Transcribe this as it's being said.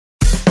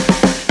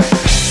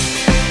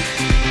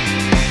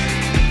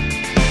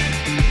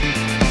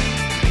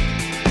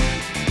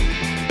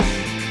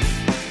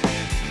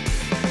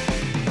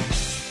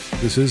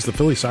This is the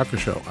Philly Soccer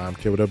Show. I'm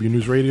KOW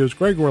News Radio's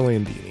Greg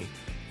Orlandini.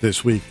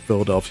 This week,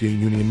 Philadelphia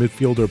Union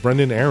midfielder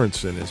Brenden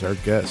Aaronson is our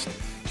guest.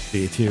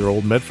 The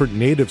 18-year-old Medford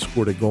native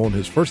scored a goal in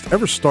his first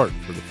ever start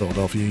for the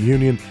Philadelphia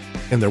Union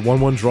in their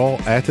 1-1 draw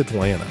at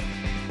Atlanta.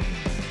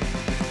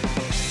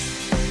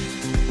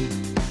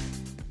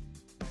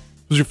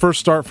 It was your first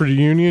start for the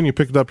Union. You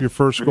picked up your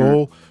first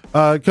goal.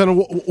 Kind of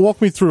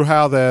walk me through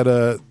how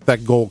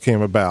that goal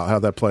came about, how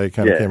that play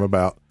came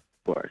about.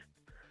 Of course.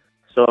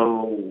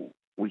 So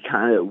we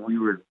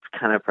were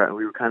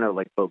kind of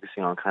like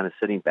focusing on kind of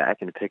sitting back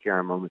and picking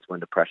our moments when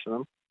to pressure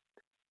them.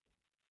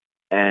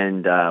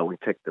 And we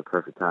picked the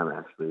perfect time,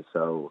 actually.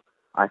 So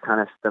I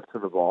kind of stepped to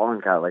the ball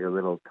and got like a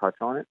little touch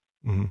on it.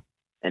 Mm-hmm.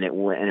 And it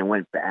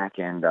went back,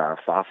 and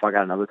Fafa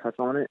got another touch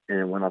on it, and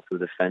it went up to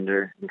the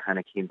defender and kind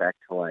of came back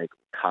to like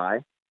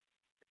Kai.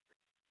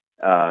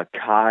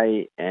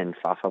 Kai and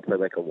Fafa played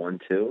like a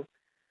 1-2,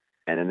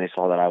 and then they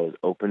saw that I was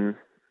open,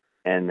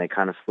 and they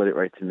kind of slid it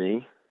right to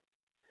me.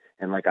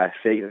 And like I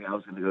figured I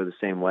was going to go the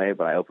same way,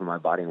 but I opened my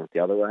body and went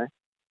the other way.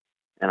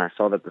 And I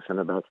saw that the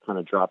center backs kind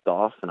of dropped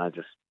off, and I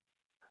just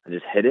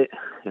hit it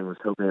and was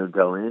hoping it would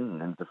go in,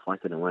 and then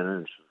deflected and went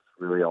in. It's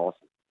really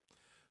awesome.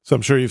 So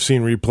I'm sure you've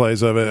seen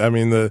replays of it. I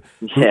mean, the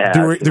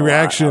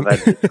reaction.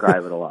 I've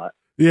describe it a lot.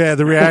 Yeah,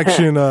 the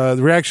reaction of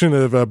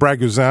Brad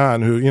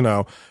Guzan, who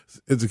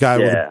is a guy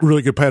with a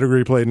really good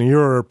pedigree, played in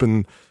Europe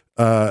and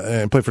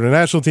played for the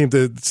national team.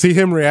 To see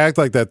him react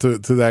like that to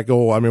that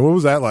goal, I mean, what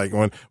was that like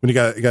when you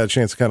got a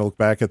chance to kind of look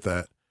back at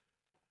that?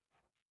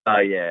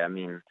 Yeah, I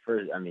mean,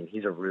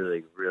 he's a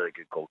really, really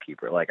good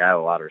goalkeeper. Like, I have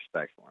a lot of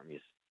respect for him.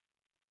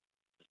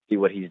 See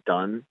what he's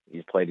done.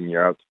 He's played in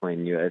Europe, played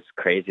in US. It's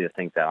crazy to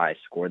think that I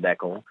scored that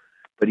goal,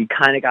 but he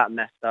kind of got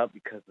messed up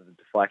because of the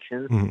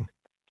deflections. Mm-hmm.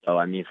 So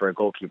I mean, for a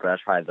goalkeeper,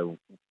 that's probably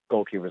the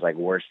goalkeeper's like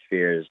worst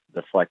fears: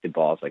 deflected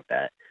balls like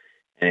that.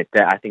 And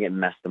I think it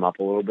messed him up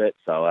a little bit.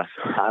 So I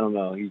don't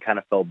know. He kind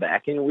of fell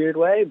back in a weird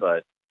way,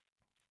 but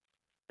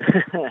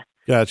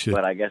gotcha.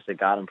 But I guess it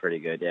got him pretty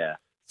good. Yeah.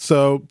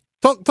 So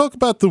talk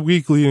about the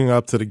week leading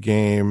up to the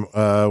game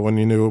when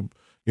you knew.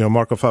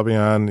 Marco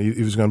Fabian,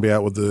 he was going to be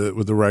out with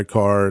the red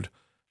card.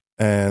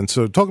 And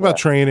so talk about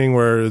training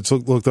where it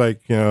looked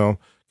like, kind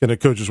of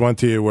coaches went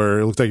to you where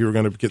it looked like you were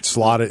going to get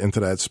slotted into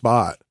that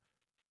spot.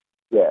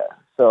 Yeah.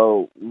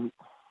 So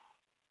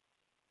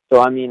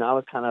I mean, I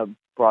was kind of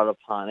brought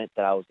upon it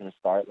that I was going to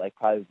start like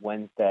probably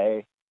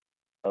Wednesday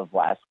of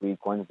last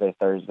week, Wednesday,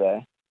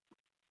 Thursday.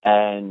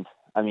 And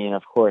I mean,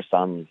 of course,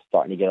 I'm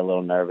starting to get a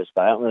little nervous,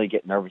 but I don't really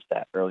get nervous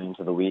that early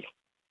into the week.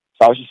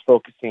 So I was just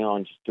focusing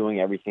on just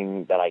doing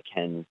everything that I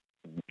can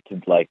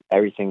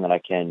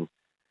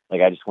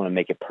I just want to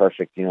make it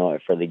perfect,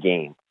 for the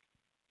game.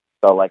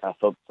 So like I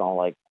focused on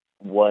like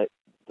what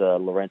the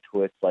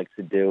Laurentowicz likes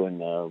to do and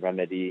the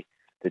Remedy,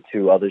 the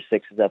two other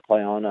sixes that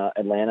play on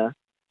Atlanta.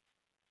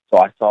 So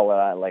I saw what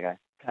I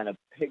kind of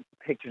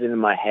pictured it in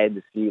my head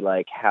to see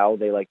like how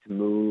they like to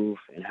move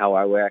and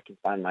where I can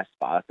find my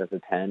spots as a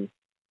 10.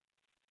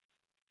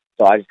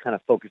 So I just kind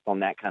of focused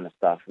on that kind of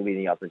stuff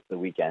leading up into the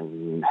weekend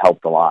and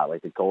helped a lot.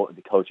 Like the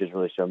coaches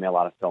really showed me a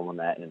lot of film on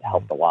that, and it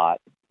helped a lot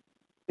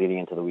leading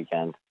into the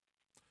weekend.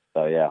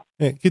 So yeah.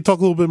 Can you talk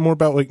a little bit more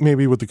about like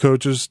maybe what the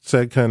coaches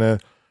said, kind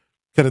of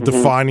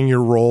defining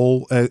your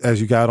role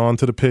as you got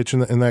onto the pitch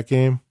in that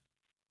game?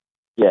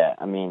 Yeah,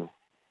 I mean,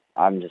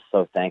 I'm just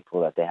so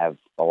thankful that they have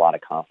a lot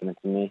of confidence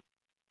in me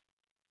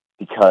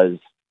because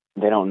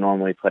they don't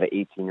normally put an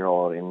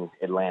 18-year-old in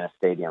Atlanta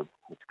Stadium.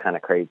 It's kind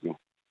of crazy.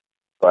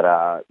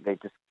 But they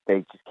just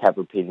kept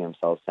repeating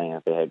themselves, saying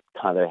that they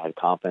had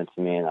confidence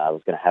in me and I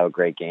was going to have a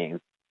great game.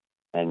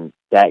 And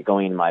that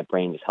going into my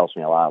brain just helps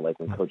me a lot. Like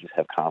when coaches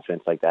have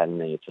confidence like that in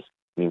me, it just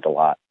means a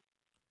lot.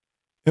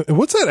 And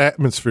what's that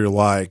atmosphere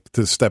like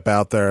to step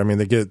out there? I mean,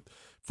 they get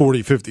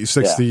 40, 50,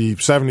 60,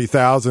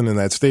 70,000 in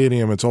that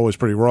stadium. It's always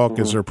pretty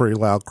raucous. Mm-hmm. They're a pretty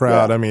loud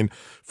crowd. Yeah. I mean,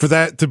 for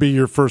that to be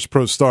your first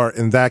pro start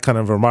in that kind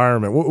of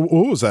environment, what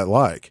was that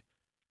like?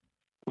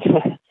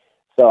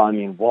 So, I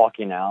mean,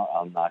 walking out,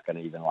 I'm not going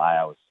to even lie,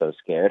 I was so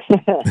scared.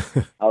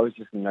 I was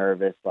just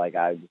nervous. Like,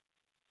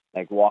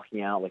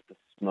 walking out, like, the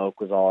smoke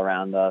was all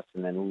around us,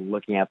 and then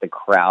looking at the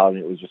crowd,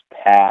 and it was just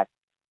packed.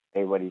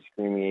 Everybody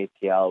screaming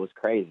ATL. It was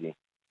crazy.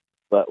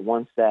 But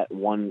once the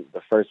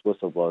first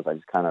whistle blows, I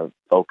just kind of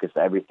focus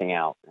everything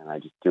out, and I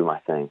just do my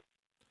thing.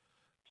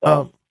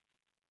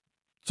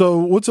 So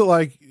what's it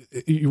like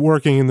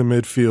working in the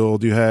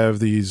midfield? You have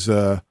these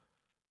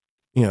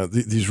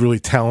these really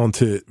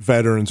talented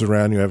veterans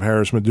around you. You have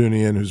Haris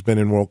Medunian, who's been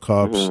in World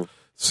Cups. Mm-hmm.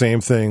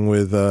 Same thing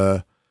with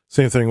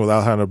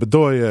Alejandro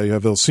Bedoya. You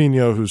have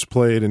Ilsinho, who's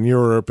played in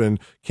Europe and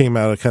came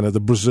out of kind of the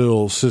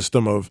Brazil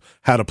system of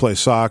how to play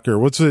soccer.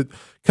 What's it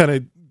kind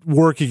of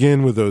working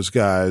in with those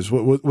guys?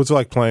 What's it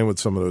like playing with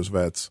some of those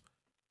vets?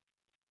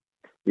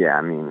 Yeah,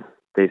 I mean,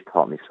 they've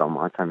taught me so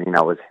much. I mean,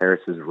 I was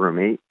Harris's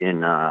roommate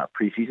in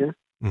preseason.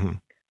 Mm-hmm.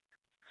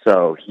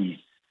 So he's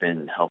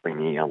been helping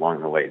me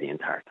along the way the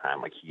entire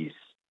time. Like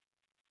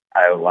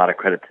I have a lot of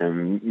credit to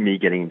him, me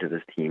getting into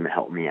this team and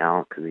helping me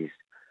out because he's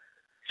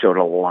showed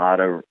a lot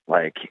of,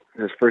 like,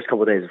 those first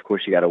couple of days, of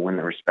course, you got to win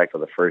the respect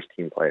of the first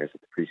team players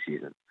at the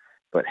preseason.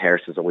 But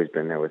Harris has always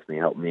been there with me,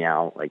 helping me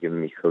out, like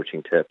giving me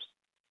coaching tips.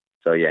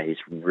 So, yeah, he's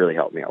really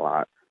helped me a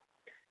lot.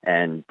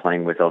 And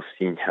playing with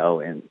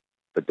Elsinho and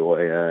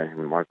Bedoya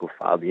and Marco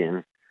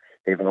Fabian,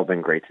 they've all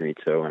been great to me,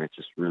 too, and it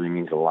just really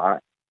means a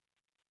lot.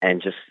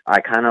 And just,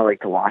 I kind of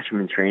like to watch them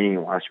in training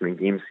and watch them in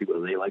games, see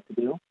what they like to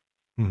do,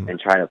 and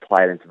try to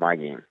apply it into my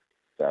game.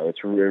 So it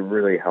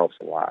really helps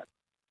a lot.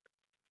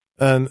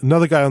 And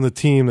another guy on the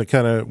team that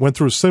kind of went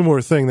through a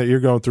similar thing that you're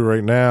going through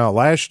right now,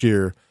 last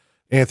year,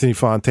 Anthony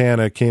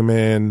Fontana came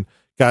in,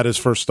 got his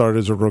first start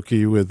as a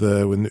rookie with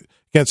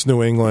against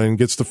New England,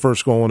 gets the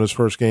first goal in his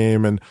first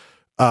game. And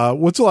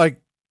what's it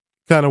like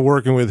kind of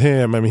working with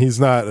him? I mean,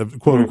 he's not a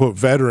quote-unquote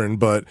veteran,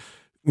 but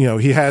you know,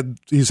 he's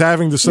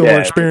having the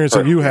similar experience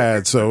that you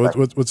had. So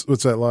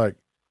what's that like?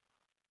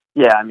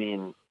 Yeah, I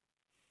mean,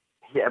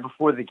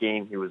 before the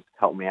game, he was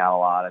helping me out a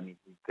lot. I mean,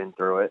 he's been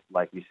through it.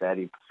 Like you said,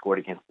 he scored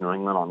against New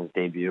England on his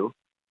debut.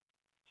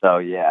 So,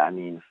 yeah, I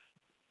mean,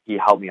 he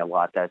helped me a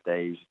lot that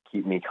day. He just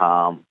keep me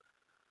calm,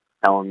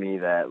 telling me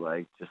that,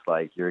 like, just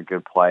like, you're a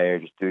good player,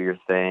 just do your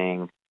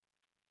thing,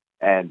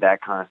 and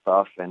that kind of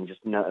stuff. And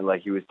just,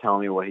 like, he was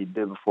telling me what he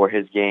did before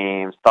his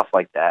game, stuff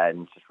like that,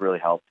 and it just really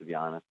helped, to be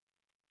honest.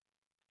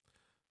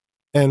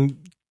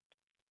 And,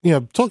 you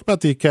know, talk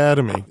about the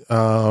academy.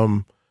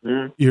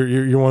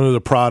 You're one of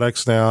the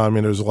products now. I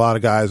mean, there's a lot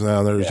of guys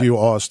now. There's you,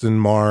 Austin,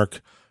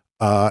 Mark,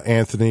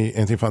 Anthony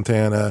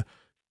Fontana.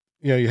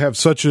 You know, you have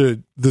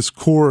this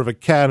core of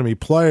academy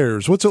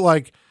players. What's it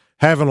like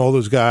having all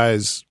those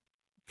guys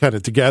kind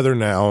of together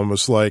now?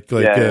 Almost like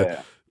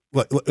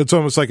it's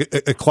almost like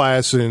a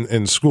class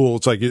in school.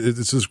 It's like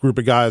it's this group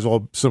of guys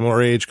all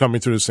similar age coming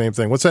through the same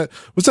thing. What's that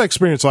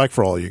experience like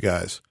for all you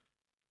guys?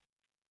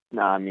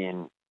 No, I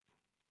mean,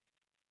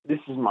 this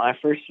is my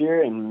first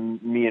year,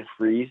 and me and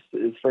Freeze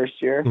is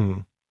first year.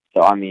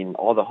 So, I mean,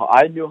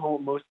 I knew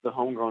most of the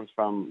homegrowns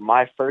from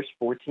my first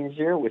 14s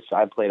year, which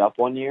I played up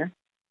 1 year.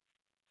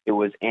 It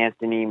was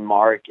Anthony,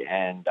 Mark,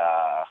 and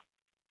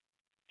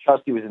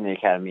Trusty was in the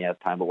academy at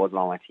the time, but wasn't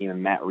on my team,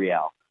 and Matt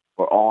Riel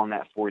were all on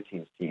that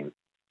 14s team.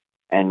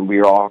 And we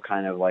were all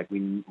kind of like, we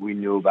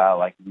knew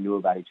about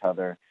each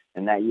other.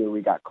 And that year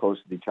we got close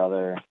with each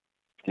other.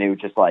 And it was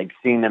just like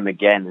seeing them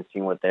again and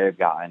seeing what they've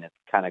got. And it's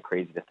kind of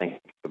crazy to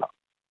think about.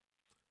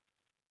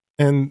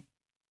 And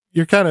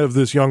you're kind of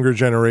this younger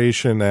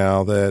generation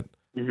now that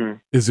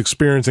is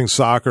experiencing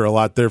soccer a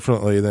lot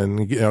differently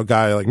than, you know, a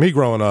guy like me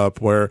growing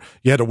up where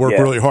you had to work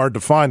really hard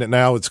to find it.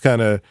 Now it's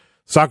kind of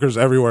soccer's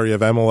everywhere. You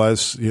have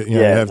MLS, you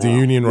have the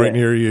Union right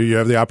near you. You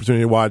have the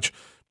opportunity to watch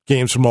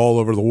games from all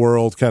over the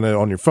world kind of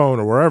on your phone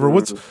or wherever.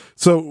 What's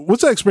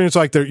that experience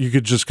like that you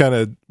could just kind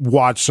of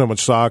watch so much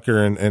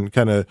soccer and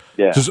kind of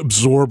just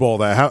absorb all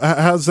that?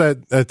 How's that,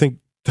 I think,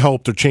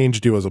 helped or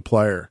changed you as a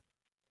player?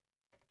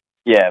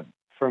 Yeah,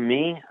 for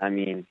me, I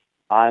mean,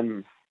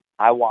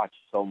 I watch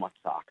so much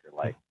soccer.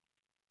 Like,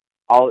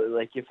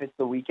 if it's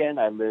the weekend,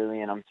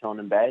 and I'm chilling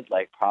in bed,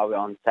 like probably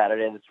on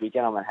Saturday this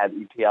weekend, I'm going to have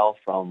EPL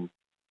from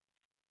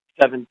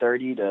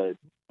 7:30 to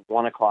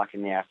 1 o'clock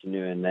in the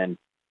afternoon. And then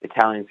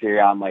Italian Serie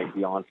A might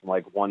be on from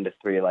like 1 to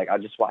 3. Like, I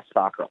just watch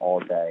soccer all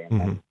day.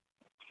 And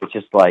it's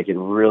just like, it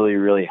really,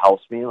 really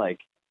helps me. Like,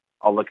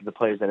 I'll look at the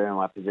players that are in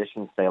my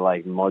position, say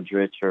like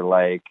Modric or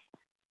like,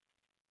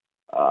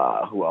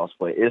 who else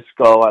play?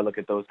 Isco. I look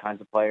at those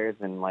kinds of players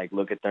and like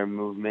look at their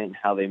movement,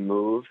 how they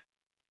move,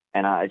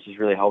 and it just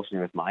really helps me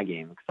with my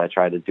game because I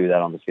try to do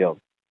that on the field.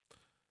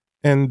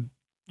 And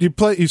you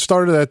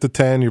started at the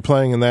 10. You're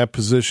playing in that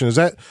position. Is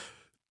that,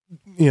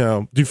 you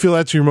know, do you feel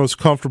that's your most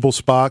comfortable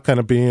spot, kind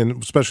of being,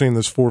 especially in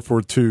this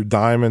 4-4-2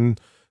 diamond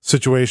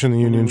situation the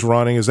Union's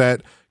running? Is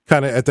that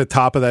kind of at the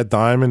top of that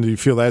diamond? Do you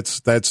feel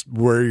that's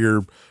where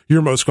you're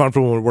most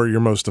comfortable and where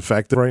you're most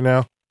effective right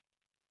now?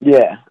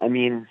 Yeah, I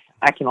mean,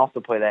 I can also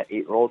play that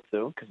 8 role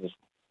too, because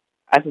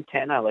as a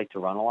 10, I like to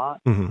run a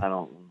lot.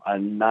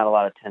 Not a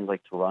lot of 10s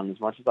like to run as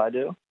much as I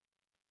do.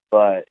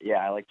 But yeah,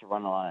 I like to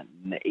run a lot.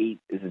 And the 8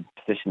 is a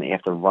position that you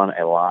have to run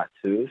a lot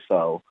too.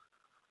 So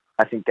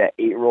I think that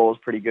 8 role is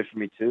pretty good for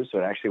me too. So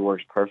it actually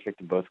works perfect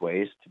in both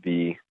ways to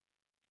be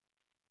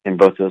in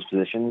both those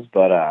positions.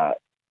 But I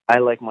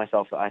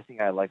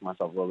think I like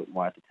myself a little bit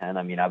more at the 10.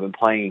 I mean, I've been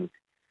playing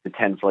the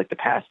 10 for like the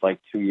past like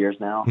 2 years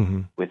now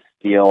with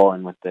Steel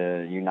and with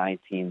the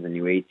U19s and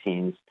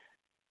U18s.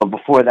 But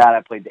before that,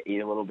 I played the 8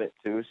 a little bit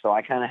too. So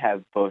I kind of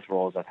have both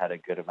roles I've had a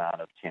good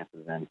amount of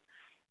chances in.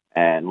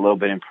 And a little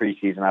bit in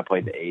preseason, I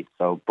played the 8.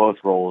 So both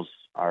roles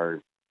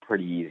are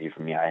pretty easy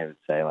for me, I would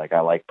say. Like, I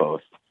like both.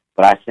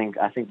 But I think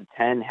the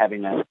 10,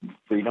 having that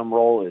freedom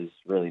role is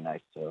really nice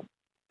too.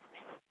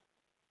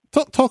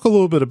 Talk a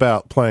little bit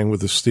about playing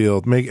with the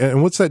Steel.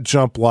 And what's that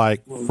jump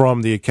like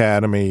from the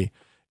academy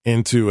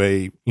into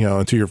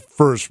your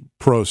first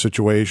pro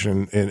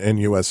situation in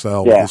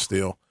USL with the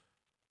Steel?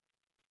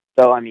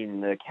 So, I mean,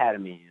 the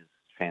academy is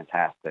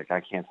fantastic. I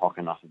can't talk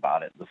enough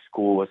about it. The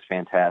school was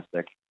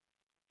fantastic.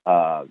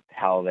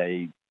 How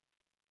they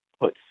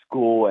put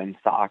school and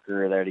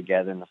soccer there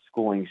together, and the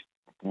schooling's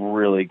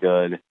really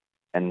good.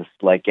 and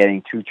like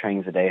getting 2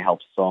 trainings a day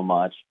helps so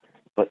much.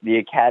 But the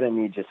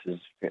academy just is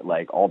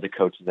like all the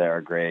coaches there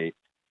are great.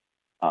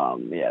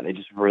 They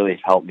just really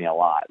helped me a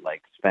lot.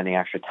 Like spending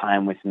extra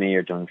time with me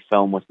or doing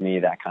film with me,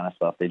 that kind of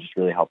stuff. They just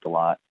really helped a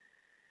lot.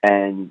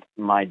 And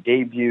my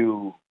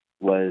debut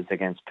was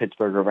against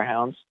Pittsburgh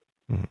Riverhounds.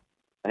 Mm-hmm.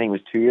 I think it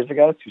was 2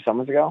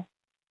 summers ago.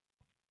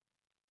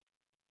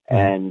 Mm-hmm.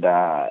 And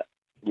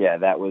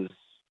that was.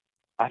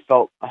 I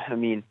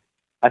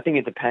think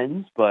it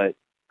depends, but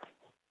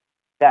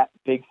that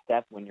big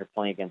step when you're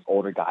playing against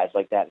older guys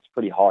like that, it's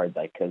pretty hard,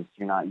 like, because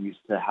you're not used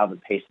to how the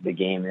pace of the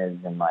game is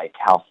and like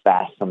how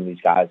fast some of these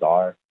guys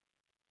are.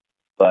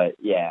 But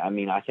yeah,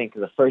 I think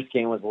the first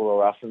game was a little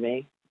rough for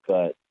me,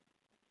 but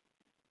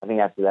I think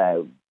after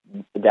that,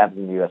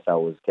 adapting to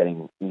USL was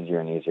getting easier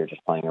and easier,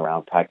 just playing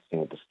around,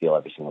 practicing with the steel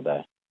every single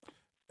day.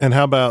 And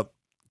how about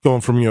going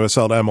from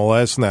USL to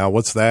MLS now?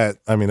 What's that?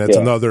 That's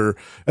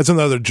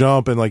another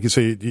jump. And like you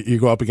say, you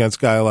go up against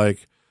a guy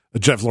like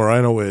Jeff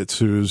Lorenowitz,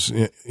 who's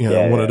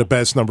one of the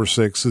best number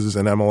 6s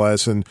in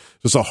MLS and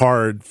just a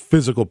hard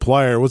physical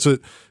player. What's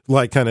it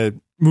like kind of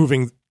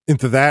moving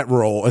into that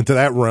role, into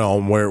that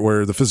realm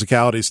where the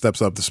physicality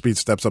steps up, the speed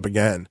steps up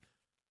again?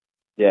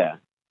 Yeah.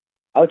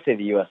 I would say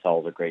the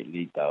USL is a great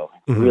league, though.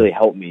 It really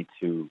helped me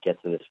to get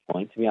to this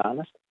point, to be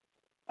honest.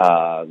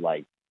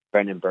 Like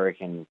Brendan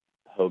Burke and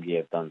Hoagie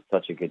have done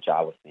such a good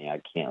job with me.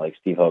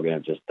 Steve Hogan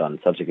have just done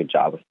such a good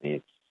job with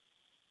me.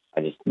 I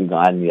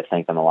need to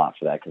thank them a lot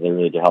for that because they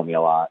really did help me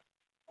a lot.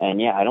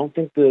 And yeah, I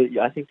think the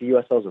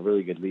USL is a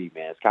really good league,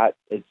 man.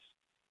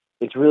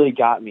 It's really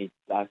got me.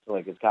 I feel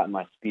like it's gotten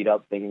my speed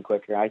up, thinking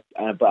quicker.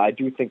 But I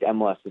do think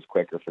MLS is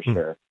quicker for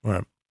sure.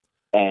 Right.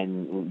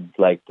 And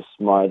like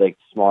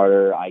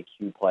smarter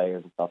IQ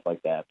players and stuff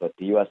like that. But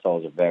the USL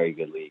is a very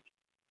good league,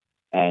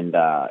 and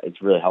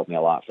it's really helped me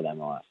a lot for the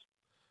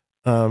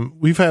MLS.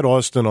 We've had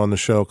Austin on the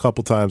show a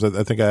couple times.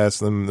 I think I asked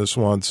them this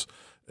once.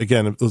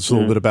 Again, it's a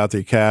little bit about the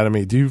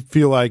academy. Do you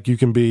feel like you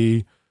can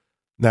be,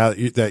 now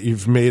that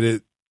you've made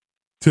it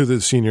to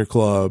the senior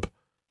club,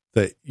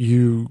 that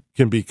you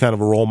can be kind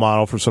of a role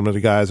model for some of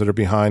the guys that are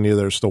behind you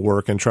that are still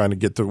working, trying to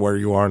get to where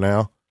you are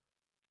now?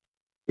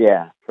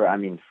 Yeah,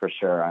 for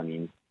sure.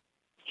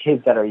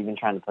 Kids that are even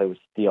trying to play with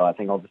steel, I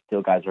think all the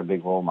steel guys are a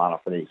big role model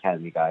for the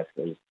academy guys,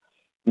 because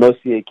most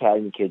of the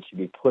academy kids should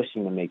be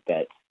pushing to make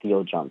that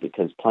steel jump,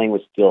 because playing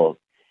with steel,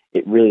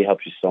 it really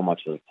helps you so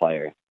much as a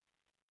player.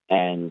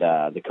 And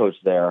the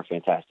coaches there are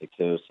fantastic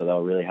too, so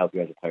they'll really help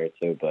you as a player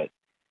too. But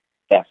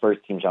that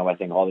first team jump, I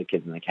think all the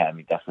kids in the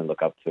academy definitely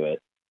look up to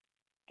it.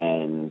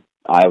 And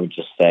I would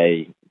just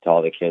say to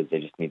all the kids,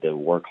 they just need to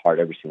work hard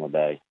every single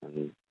day,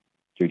 and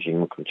your dream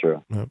will come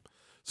true. Yep.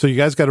 So you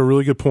guys got a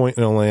really good point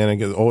in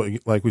Atlanta.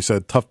 Like we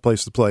said, tough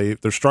place to play.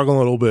 They're struggling a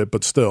little bit,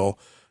 but still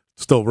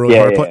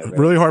really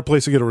really hard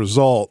place to get a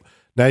result.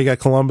 Now you got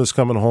Columbus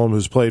coming home,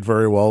 who's played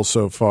very well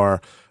so far.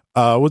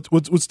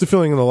 What's the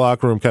feeling in the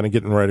locker room, kind of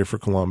getting ready for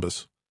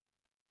Columbus?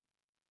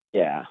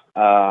 Yeah,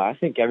 I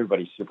think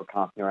everybody's super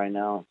confident right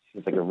now. It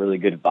seems like a really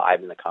good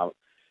vibe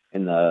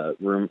in the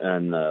room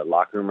and the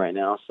locker room right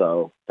now.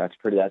 So that's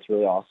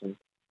really awesome.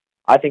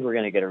 I think we're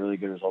going to get a really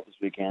good result this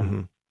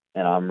weekend,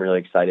 and I'm really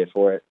excited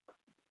for it.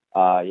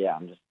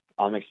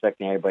 I'm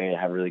expecting everybody to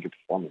have a really good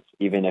performance,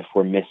 even if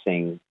we're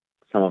missing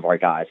some of our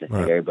guys. I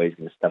think everybody's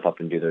going to step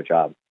up and do their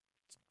job.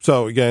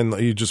 So again,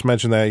 you just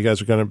mentioned that you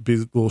guys are going to be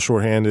a little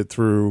shorthanded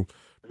through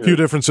a few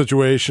different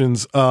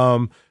situations.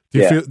 Do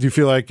you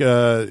feel like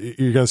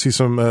you're going to see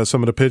some of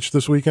the pitch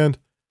this weekend?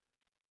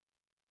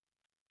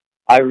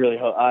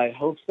 I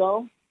hope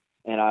so,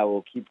 and I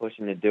will keep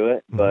pushing to do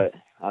it. But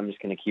I'm just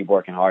going to keep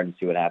working hard and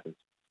see what happens.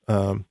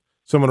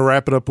 So I'm going to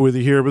wrap it up with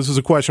you here. This is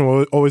a question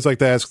we always like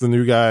to ask the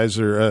new guys,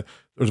 or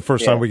the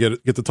first time we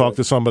get to talk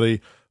to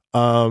somebody.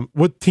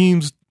 What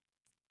teams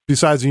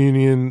besides the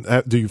Union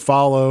do you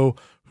follow?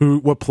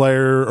 What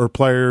player or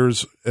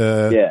players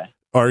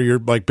are your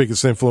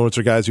biggest influence,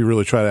 or guys you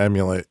really try to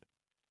emulate?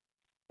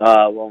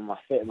 Well, my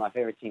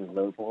favorite team is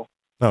Liverpool.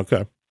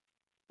 Okay.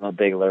 I'm a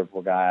big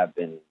Liverpool guy. I've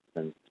been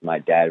since my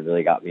dad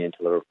really got me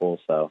into Liverpool,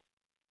 so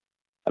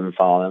I've been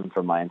following them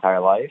for my entire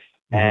life.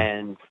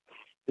 And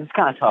it's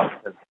kind of tough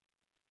because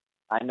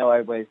I know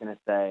everybody's going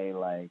to say,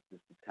 this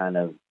is kind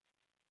of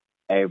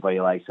everybody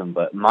likes him,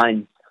 but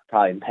mine's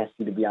probably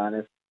Messi, to be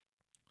honest.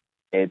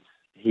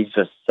 He's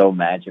just so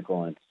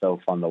magical, and it's so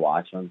fun to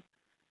watch him.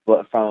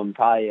 But from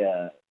probably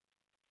a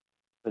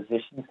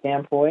position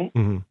standpoint,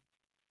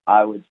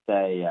 I would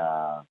say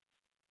I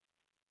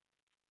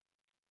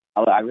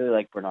really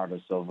like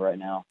Bernardo Silva right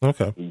now.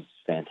 Okay. He's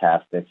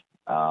fantastic.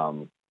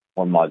 Or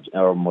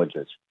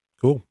Modric.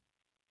 Cool.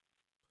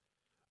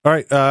 All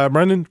right,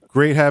 Brenden,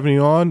 great having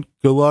you on.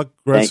 Good luck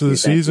rest of the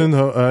season.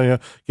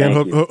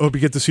 Hope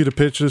you get to see the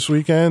pitch this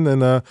weekend,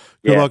 and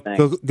good luck.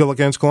 Good luck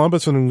against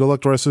Columbus, and good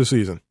luck the rest of the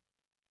season.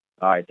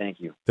 All right, thank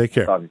you. Take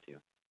care. Talking to you.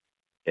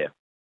 Yeah.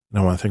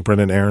 I want to thank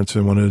Brenden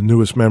Aaronson, one of the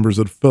newest members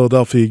of the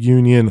Philadelphia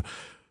Union,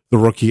 the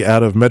rookie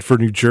out of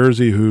Medford, New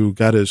Jersey, who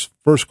got his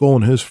first goal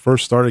in his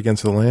first start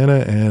against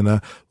Atlanta,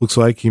 and looks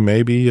like he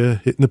may be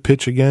hitting the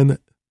pitch again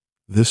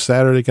this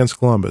Saturday against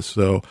Columbus.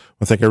 So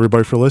I thank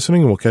everybody for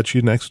listening, and we'll catch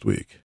you next week.